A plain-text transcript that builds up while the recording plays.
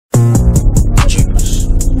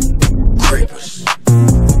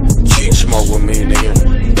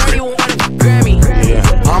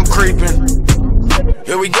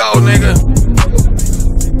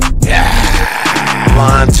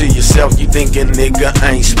thinking nigga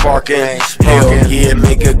ain't sparking. Hell yeah,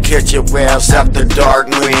 nigga, catch your ass after dark.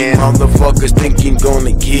 When you motherfuckers think you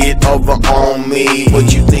gonna get over on me,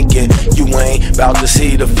 what you thinking? You ain't about to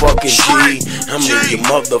see the fucking G. I'm in your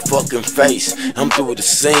motherfucking face, I'm through the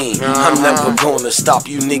scene. I'm never gonna stop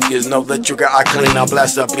you niggas. Know that you got I clean, I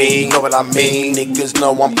blast a bean. Know what I mean? Niggas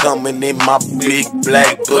know I'm coming in my big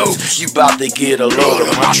black boots. You about to get a load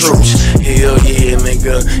of my troops. Hell yeah,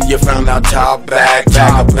 nigga, you found out top back.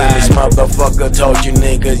 Back up in this motherfucker, told you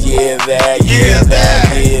niggas, yeah,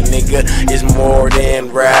 nigga, it's more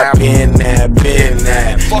than rapping that, been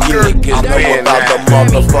that. You niggas know about the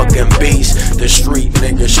motherfucking beast. The street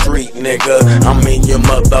nigga, I'm in your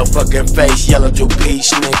motherfucking face, yellow to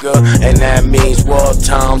peace, nigga. And that means war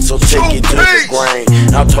time, so take it to the grain.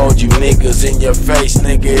 I told you niggas in your face,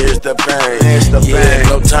 nigga, it's the pain. Yeah,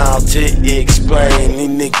 no time to explain.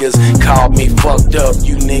 These niggas call me fucked up,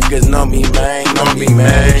 you niggas know me, man,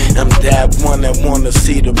 I'm that one that wanna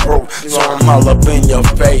see the proof. So I'm all up in your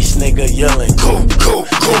face, nigga, yelling, go.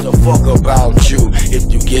 Gives a fuck about you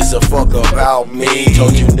if you gives a fuck about me.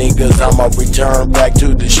 Told you niggas I'ma return back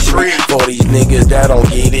to the street. For these niggas that don't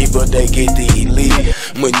get it, but they get the elite.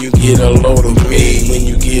 When you get a load of me,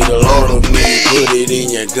 put it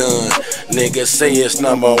in your gun. Nigga, say it's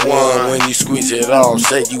number one. When you squeeze it off,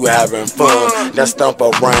 say you having fun. That's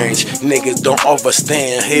thumper range. Niggas don't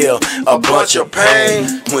overstand hell, a bunch of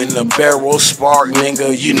pain. When the barrel spark,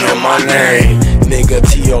 nigga, you know my name. Nigga,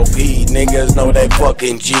 T.O.P. Niggas know they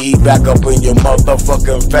fucking G. Back up in your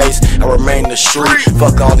motherfucking face, I remain the street.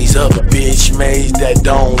 Fuck all these other bitch maids that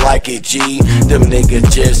don't like it, G. Them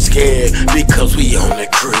niggas just scared because we on the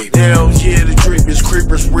creep. Hell yeah, the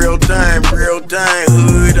creepers, real time.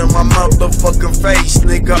 Hood on my motherfucking face,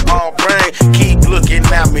 nigga, all brain. Keep looking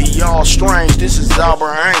at me, y'all strange. This is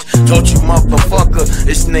Albert Haynes. Told you motherfucker,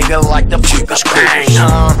 this nigga like the fucking bang.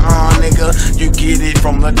 Nigga, you get it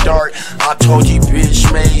from the dark. I told you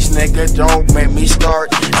bitch maze, nigga, don't make me start.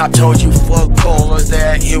 I told you fuck all of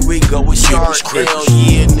that, here we go, we start. Hell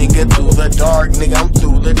yeah, nigga, through the dark, nigga, I'm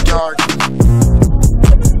through the dark.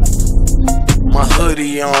 My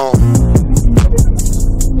hoodie on.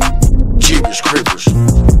 Jeepers Creepers.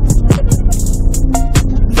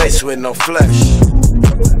 Face with no flesh.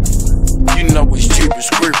 You know it's Jeepers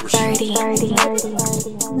Creepers.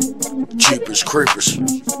 Jeepers Creepers.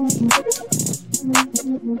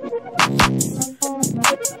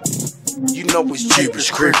 You know it's Jeepers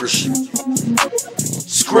Creepers.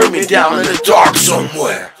 Screaming down in the dark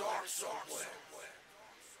somewhere.